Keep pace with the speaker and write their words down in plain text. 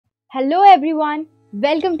Hello everyone,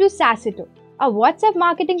 welcome to Saasyto, a WhatsApp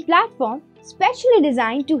marketing platform specially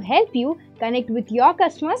designed to help you connect with your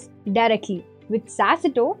customers directly. With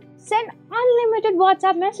Saasyto, send unlimited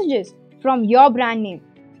WhatsApp messages from your brand name.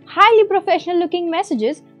 Highly professional looking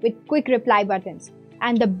messages with quick reply buttons.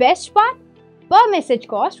 And the best part? Per message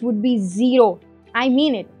cost would be zero. I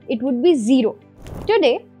mean it would be zero.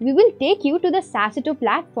 Today, we will take you to the Saasyto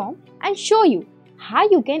platform and show you how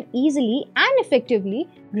you can easily and effectively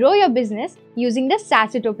grow your business using the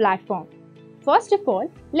Saasyto platform. First of all,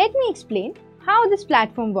 let me explain how this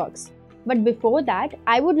platform works. But before that,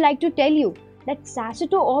 I would like to tell you that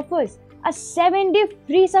Saasyto offers a 7-day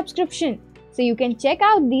free subscription. So you can check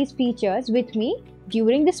out these features with me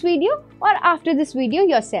during this video or after this video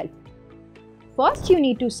yourself. First, you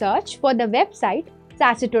need to search for the website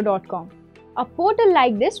saasyto.com. A portal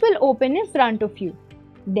like this will open in front of you.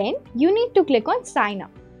 Then you need to click on sign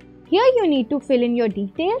up. Here you need to fill in your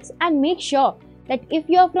details and make sure that if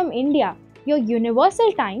you are from India, your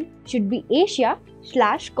universal time should be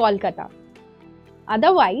Asia/Kolkata.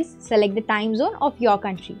 Otherwise, select the time zone of your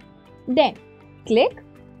country. Then click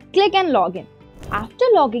and log in. After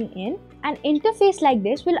logging in, an interface like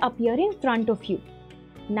this will appear in front of you.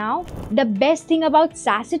 Now, the best thing about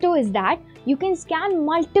Saasyto is that you can scan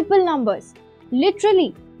multiple numbers.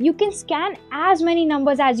 Literally, you can scan as many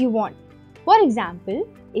numbers as you want. For example,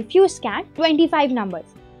 if you scan 25 numbers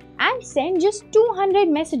and send just 200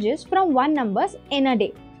 messages from one number in a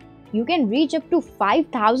day, you can reach up to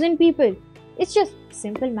 5,000 people. It's just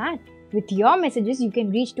simple math. With your messages, you can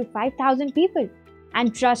reach to 5,000 people.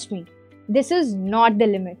 And trust me, this is not the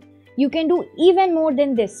limit. You can do even more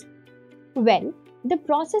than this. Well, the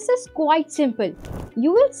process is quite simple.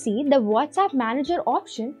 You will see the WhatsApp Manager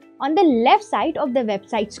option on the left side of the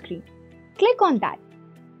website screen. Click on that.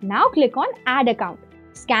 Now click on Add Account.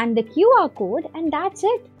 Scan the QR code and that's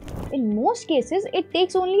it. In most cases, it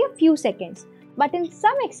takes only a few seconds. But in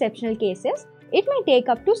some exceptional cases, it may take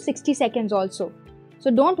up to 60 seconds also.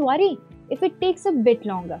 So don't worry if it takes a bit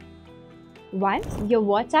longer. Once your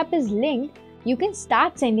WhatsApp is linked, you can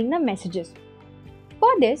start sending the messages.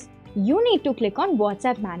 For this, you need to click on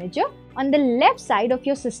WhatsApp Manager on the left side of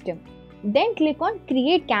your system. Then click on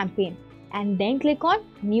Create Campaign and then click on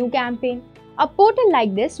New Campaign. A portal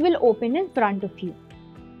like this will open in front of you.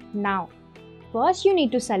 Now, first you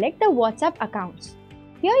need to select the WhatsApp accounts.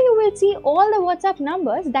 Here you will see all the WhatsApp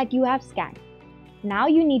numbers that you have scanned. Now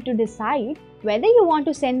you need to decide whether you want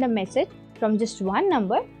to send the message from just one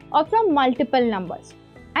number or from multiple numbers,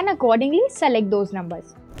 and accordingly select those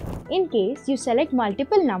numbers. In case you select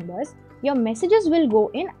multiple numbers, your messages will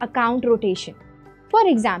go in account rotation. For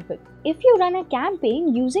example, if you run a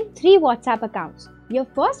campaign using 3 WhatsApp accounts, your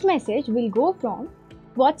first message will go from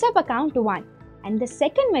WhatsApp account 1 and the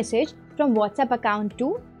second message from WhatsApp account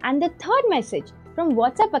 2 and the third message from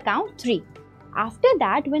WhatsApp account 3. After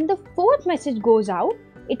that, when the fourth message goes out,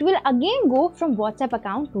 it will again go from WhatsApp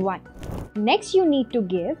account 1. Next, you need to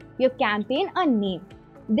give your campaign a name.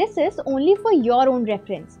 This is only for your own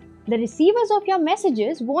reference. The receivers of your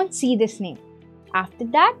messages won't see this name. After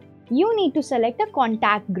that, you need to select a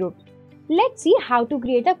contact group. Let's see how to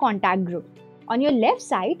create a contact group. On your left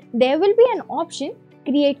side, there will be an option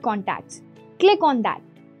Create Contacts. Click on that.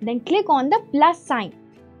 Then click on the plus sign.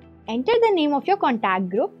 Enter the name of your contact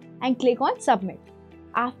group and click on Submit.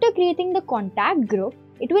 After creating the contact group,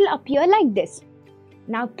 it will appear like this.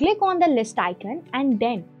 Now click on the list icon and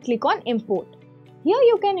then click on Import. Here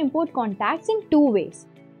you can import contacts in 2 ways.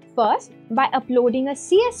 First, by uploading a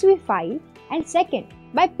CSV file, and second,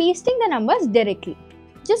 by pasting the numbers directly.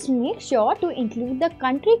 Just make sure to include the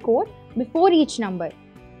country code before each number.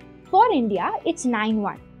 For India, it's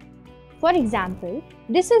 91. For example,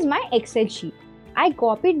 this is my Excel sheet. I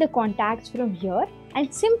copied the contacts from here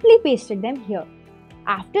and simply pasted them here.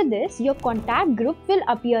 After this, your contact group will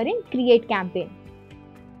appear in Create Campaign.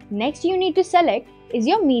 Next you need to select is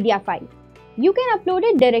your media file. You can upload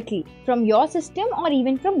it directly from your system or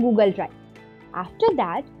even from Google Drive. After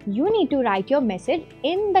that, you need to write your message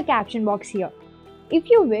in the caption box here. If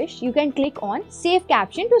you wish, you can click on Save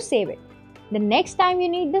Caption to save it. The next time you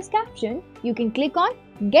need this caption, you can click on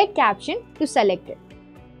Get Caption to select it.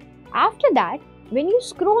 After that, when you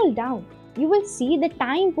scroll down, you will see the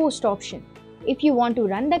time post option. If you want to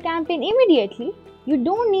run the campaign immediately, you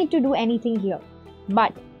don't need to do anything here.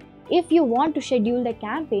 But if you want to schedule the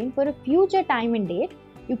campaign for a future time and date,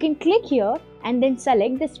 you can click here and then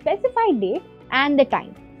select the specified date and the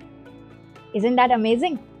time. Isn't that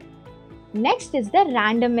amazing? Next is the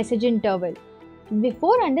random message interval.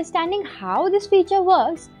 Before understanding how this feature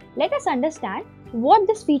works, let us understand what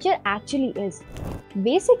this feature actually is.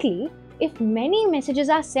 Basically, If many messages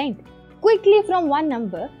are sent quickly from one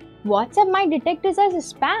number, WhatsApp might detect it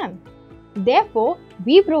as spam. Therefore,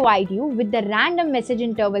 we provide you with the random message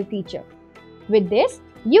interval feature. With this,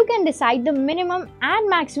 you can decide the minimum and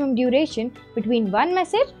maximum duration between one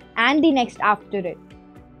message and the next after it.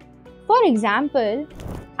 For example,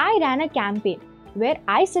 I ran a campaign where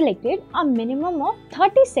I selected a minimum of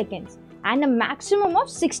 30 seconds and a maximum of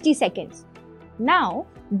 60 seconds. Now,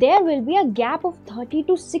 there will be a gap of 30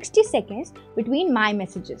 to 60 seconds between my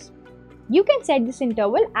messages. You can set this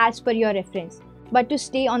interval as per your reference, but to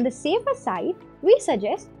stay on the safer side, we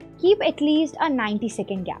suggest keep at least a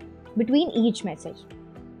 90-second gap between each message.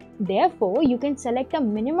 Therefore, you can select a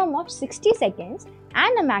minimum of 60 seconds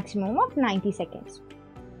and a maximum of 90 seconds.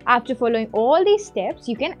 After following all these steps,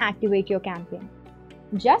 you can activate your campaign.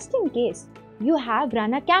 Just in case you have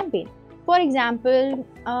run a campaign, for example,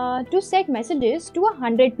 to set messages to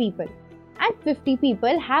 100 people and 50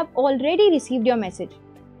 people have already received your message.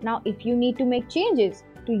 Now, if you need to make changes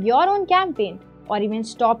to your own campaign or even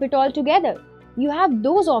stop it altogether, you have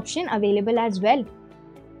those options available as well.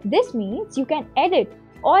 This means you can edit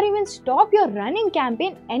or even stop your running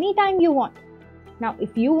campaign anytime you want. Now,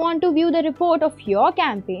 if you want to view the report of your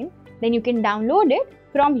campaign, then you can download it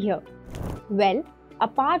from here. Well,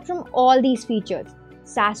 apart from all these features,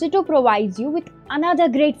 Saasyto provides you with another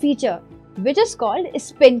great feature, which is called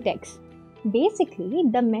Spintax. Basically,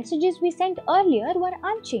 the messages we sent earlier were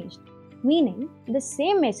unchanged, meaning the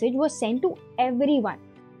same message was sent to everyone.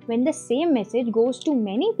 When the same message goes to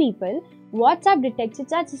many people, WhatsApp detects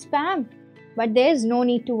it as spam. But there is no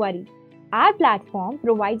need to worry. Our platform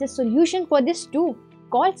provides a solution for this too,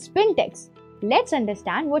 called Spintax. Let's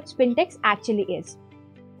understand what Spintax actually is.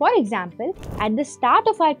 For example, at the start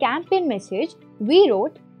of our campaign message, we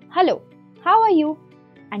wrote, "Hello, how are you?"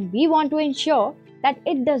 And we want to ensure that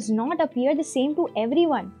it does not appear the same to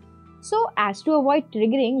everyone. So, as to avoid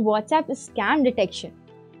triggering WhatsApp scam detection,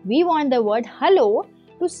 we want the word hello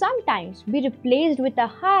to sometimes be replaced with a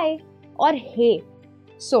hi or hey.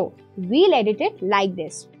 So, we'll edit it like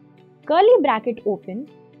this. Curly bracket open,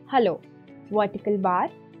 hello, vertical bar,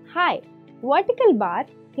 hi, vertical bar,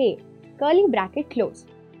 hey, curly bracket close.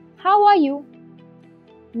 How are you?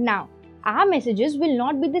 Now, our messages will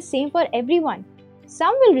not be the same for everyone.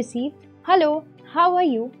 Some will receive hello, how are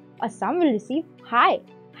you? Or some will receive hi,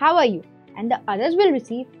 how are you? And the others will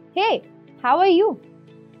receive hey, how are you?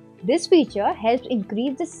 This feature helps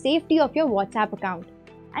increase the safety of your WhatsApp account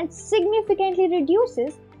and significantly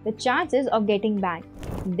reduces the chances of getting banned.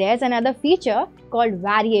 There's another feature called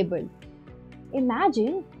variable.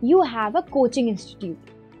 Imagine you have a coaching institute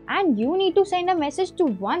and you need to send a message to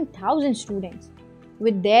 1000 students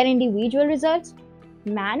with their individual results.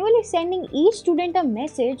 Manually sending each student a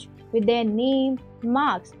message with their name,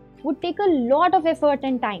 marks would take a lot of effort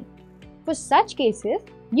and time. For such cases,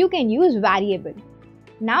 you can use variable.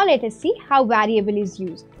 Now let us see how variable is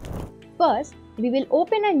used. First, we will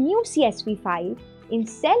open a new CSV file. In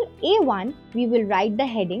cell A1, we will write the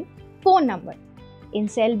heading phone number. In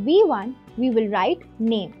cell B1, we will write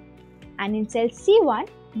name. And in cell C1,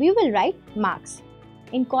 we will write marks.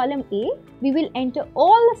 In column A, we will enter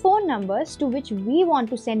all the phone numbers to which we want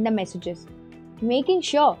to send the messages, making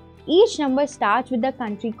sure each number starts with the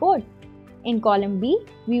country code. In column B,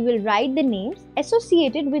 we will write the names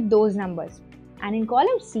associated with those numbers. And in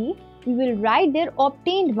column C, we will write their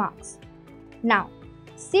obtained marks. Now,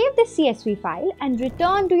 save the CSV file and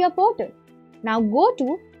return to your portal. Now go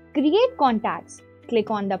to Create Contacts.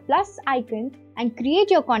 Click on the plus icon and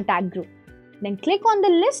create your contact group. Then click on the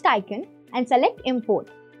list icon and select Import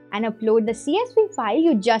and upload the CSV file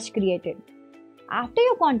you just created. After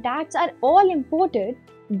your contacts are all imported,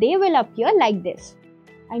 they will appear like this.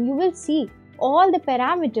 And you will see all the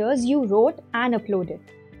parameters you wrote and uploaded.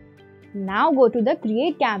 Now go to the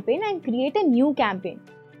Create Campaign and create a new campaign.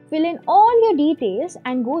 Fill in all your details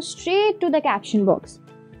and go straight to the caption box.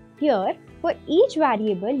 Here, for each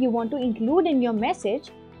variable you want to include in your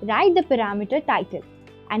message, write the parameter title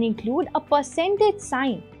and include a percentage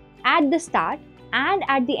sign at the start and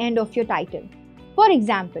at the end of your title. For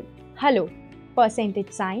example, hello,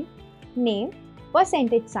 percentage sign, name,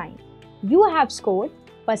 percentage sign. You have scored,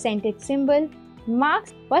 percentage symbol,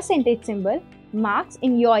 marks, percentage symbol, marks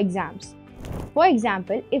in your exams. For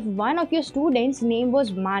example, if one of your students' name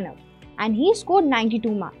was Manav and he scored 92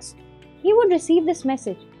 marks, he would receive this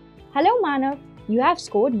message. Hello Manav, you have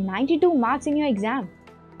scored 92 marks in your exam.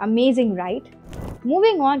 Amazing, right?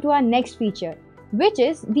 Moving on to our next feature, which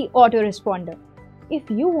is the autoresponder. If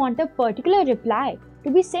you want a particular reply to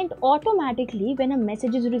be sent automatically when a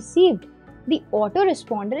message is received, the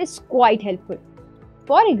autoresponder is quite helpful.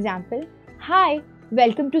 For example, hi,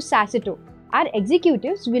 welcome to Saasyto. Our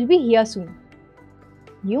executives will be here soon.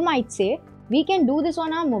 You might say, we can do this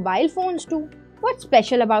on our mobile phones too. What's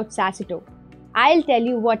special about Saasyto? I'll tell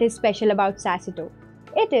you what is special about Saasyto.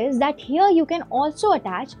 It is that here you can also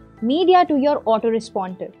attach media to your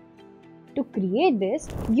autoresponder. To create this,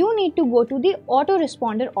 you need to go to the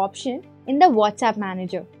autoresponder option in the WhatsApp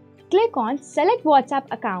manager. Click on Select WhatsApp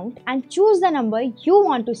account and choose the number you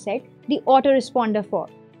want to set the autoresponder for.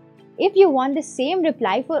 If you want the same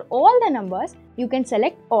reply for all the numbers, you can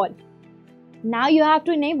select all. Now you have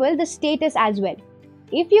to enable the status as well.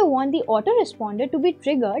 If you want the autoresponder to be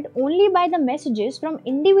triggered only by the messages from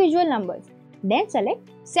individual numbers, then select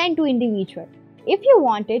Send to Individual. If you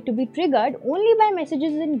want it to be triggered only by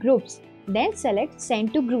messages in groups, then select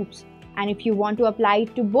Send to Groups. And if you want to apply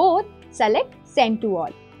it to both, select Send to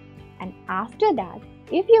All. And after that,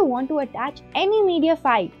 if you want to attach any media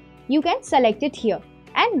file, you can select it here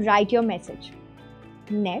and write your message.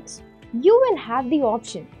 Next, you will have the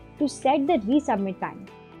option to set the resubmit time.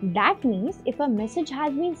 That means if a message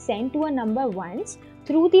has been sent to a number once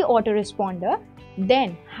through the autoresponder,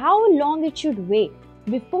 then how long it should wait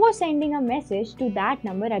before sending a message to that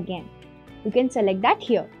number again. You can select that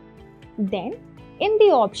here. Then, in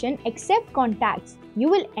the option Accept Contacts, you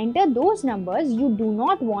will enter those numbers you do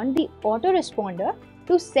not want the autoresponder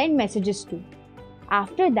to send messages to.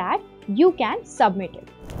 After that, you can submit it.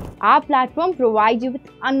 Our platform provides you with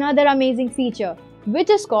another amazing feature, which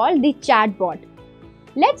is called the ChatBot.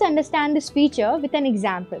 Let's understand this feature with an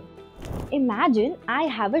example. Imagine I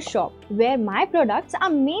have a shop where my products are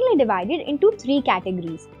mainly divided into 3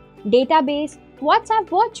 categories: database, WhatsApp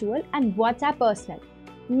Virtual, and WhatsApp Personal.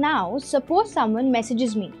 Now, suppose someone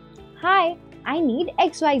messages me, "Hi, I need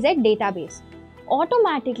XYZ database."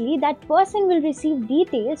 Automatically, that person will receive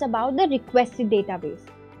details about the requested database.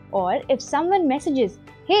 Or if someone messages,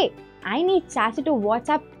 "Hey, I need Saasyto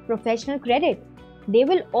WhatsApp Professional Credit," they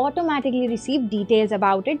will automatically receive details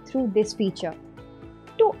about it through this feature.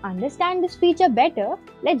 To understand this feature better,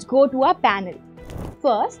 let's go to our panel.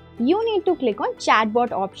 First, you need to click on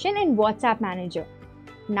Chatbot option in WhatsApp Manager.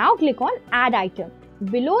 Now click on Add Item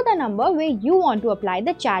below the number where you want to apply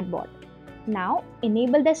the chatbot. Now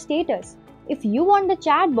enable the status. If you want the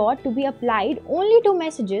chatbot to be applied only to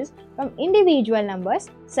messages from individual numbers,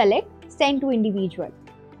 select Send to Individual.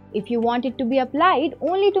 If you want it to be applied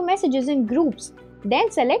only to messages in groups,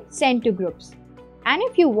 then select Send to Groups. And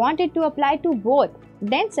if you want it to apply to both,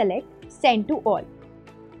 then select Send to All.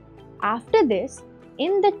 After this,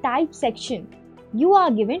 in the Type section, you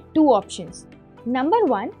are given 2 options. Number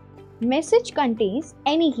 1, message contains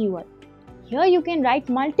any keyword. Here you can write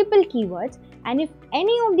multiple keywords, and if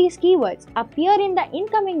any of these keywords appear in the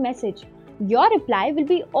incoming message, your reply will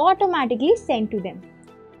be automatically sent to them.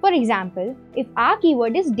 For example, if our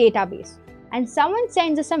keyword is database and someone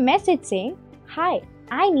sends us a message saying, "Hi,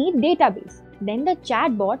 I need database," then the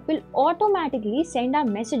chatbot will automatically send our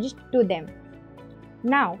message to them.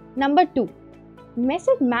 Now, number 2,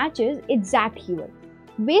 message matches exact keyword.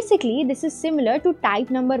 Basically, this is similar to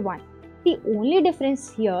type number 1. The only difference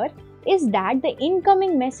here is that the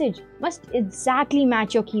incoming message must exactly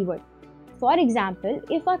match your keyword. For example,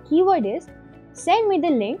 if our keyword is "Send me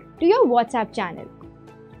the link to your WhatsApp channel,"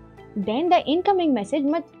 then the incoming message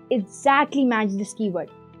must exactly match this keyword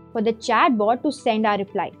for the chatbot to send our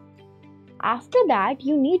reply. After that,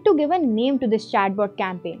 you need to give a name to this chatbot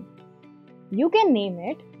campaign. You can name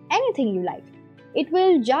it anything you like. It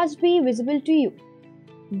will just be visible to you.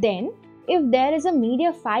 Then, if there is a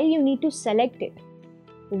media file, you need to select it.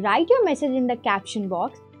 Write your message in the caption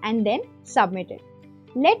box and then submit it.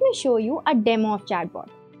 Let me show you a demo of chatbot.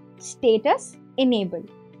 Status Enable.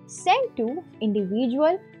 Send to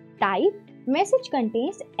Individual. Type Message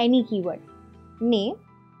contains any keyword. Name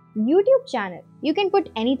YouTube channel. You can put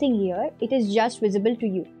anything here, it is just visible to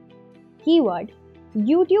you. Keyword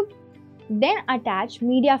YouTube. Then attach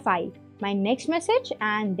media file, my next message,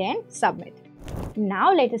 and then submit.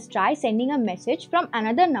 Now let us try sending a message from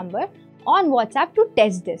another number on WhatsApp to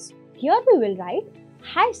test this. Here we will write,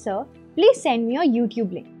 "Hi sir, please send me your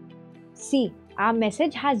YouTube link." See, our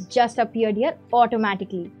message has just appeared here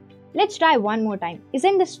automatically. Let's try one more time.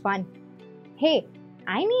 Isn't this fun? "Hey,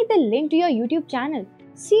 I need the link to your YouTube channel."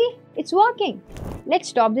 See, it's working.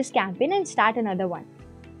 Let's stop this campaign and start another one.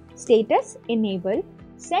 Status Enable.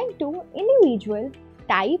 Send to Individual.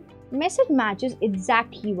 Type Message matches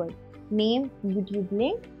exact keyword. Name YouTube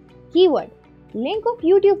link. Keyword link of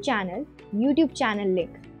YouTube channel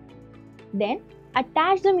link. Then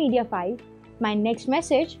attach the media file, my next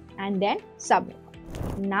message, and then submit.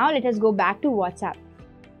 Now let us go back to WhatsApp.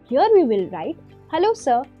 Here we will write, "Hello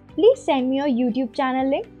sir, please send me your YouTube channel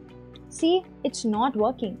link." See, it's not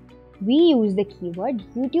working. We use the keyword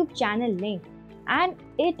YouTube channel link and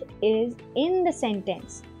it is in the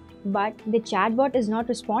sentence, but the chatbot is not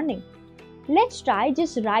responding. Let's try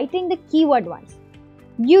just writing the keyword once.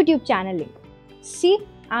 YouTube channel link. See,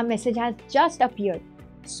 our message has just appeared.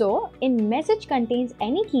 So, in message contains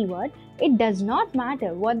any keyword, it does not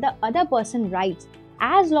matter what the other person writes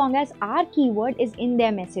as long as our keyword is in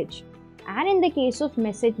their message. And in the case of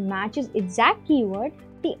message matches exact keyword,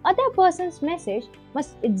 the other person's message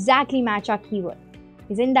must exactly match our keyword.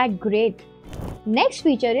 Isn't that great? Next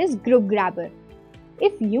feature is group grabber.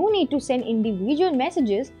 If you need to send individual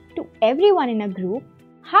messages to everyone in a group,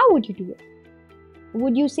 how would you do it?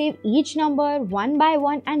 Would you save each number one by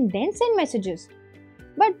one and then send messages?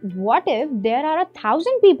 But what if there are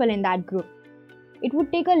 1,000 people in that group? It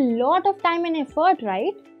would take a lot of time and effort,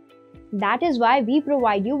 right? That is why we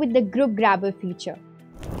provide you with the group grabber feature.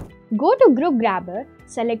 Go to group grabber,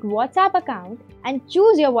 select WhatsApp account and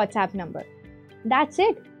choose your WhatsApp number. That's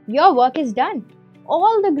it. Your work is done.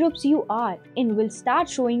 All the groups you are in will start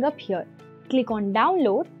showing up here. Click on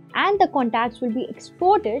download and the contacts will be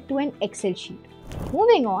exported to an Excel sheet.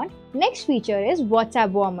 Moving on, next feature is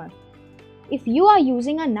WhatsApp warmer. If you are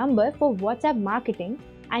using a number for WhatsApp marketing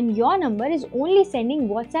and your number is only sending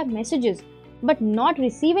WhatsApp messages but not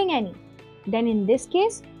receiving any, then in this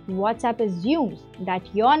case, WhatsApp assumes that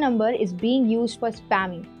your number is being used for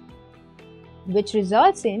spamming, which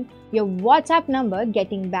results in your WhatsApp number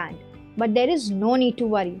getting banned. But there is no need to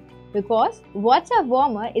worry because WhatsApp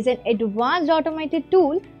warmer is an advanced automated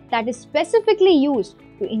tool that is specifically used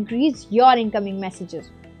to increase your incoming messages.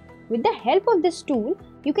 With the help of this tool,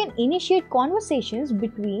 you can initiate conversations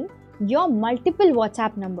between your multiple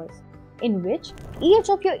WhatsApp numbers, in which each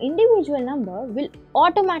of your individual number will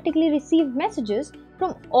automatically receive messages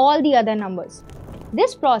from all the other numbers.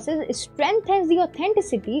 This process strengthens the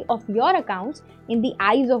authenticity of your accounts in the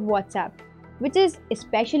eyes of WhatsApp, which is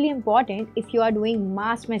especially important if you are doing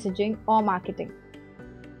mass messaging or marketing.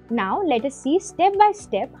 Now let us see step by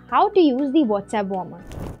step how to use the WhatsApp warmer.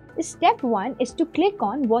 Step 1 is to click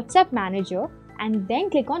on WhatsApp Manager and then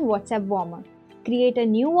click on WhatsApp Warmer. Create a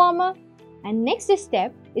new warmer, and next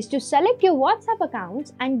step is to select your WhatsApp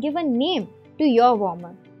accounts and give a name to your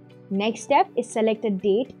warmer. Next step is select a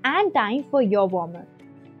date and time for your warmer.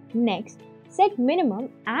 Next, set minimum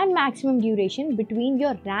and maximum duration between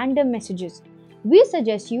your random messages. We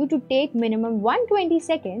suggest you to take minimum 120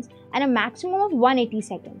 seconds and a maximum of 180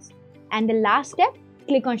 seconds. And the last step,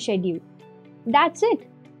 click on schedule. That's it.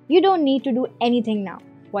 You don't need to do anything now.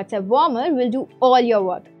 WhatsApp warmer will do all your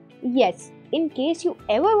work. Yes, in case you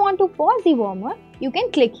ever want to pause the warmer, you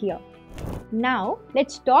can click here. Now,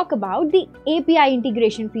 let's talk about the API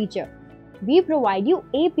integration feature. We provide you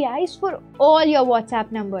APIs for all your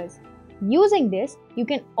WhatsApp numbers. Using this, you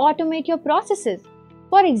can automate your processes.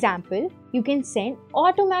 For example, you can send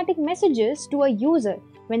automatic messages to a user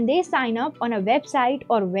when they sign up on a website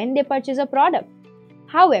or when they purchase a product.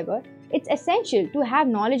 However, it's essential to have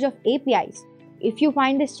knowledge of APIs. If you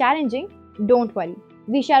find this challenging, don't worry.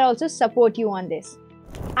 We shall also support you on this.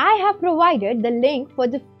 I have provided the link for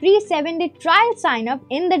the free 7-day trial sign-up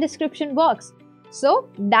in the description box. So,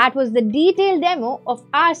 that was the detailed demo of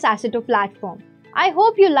our Saasyto platform. I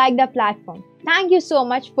hope you liked our platform. Thank you so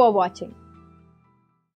much for watching.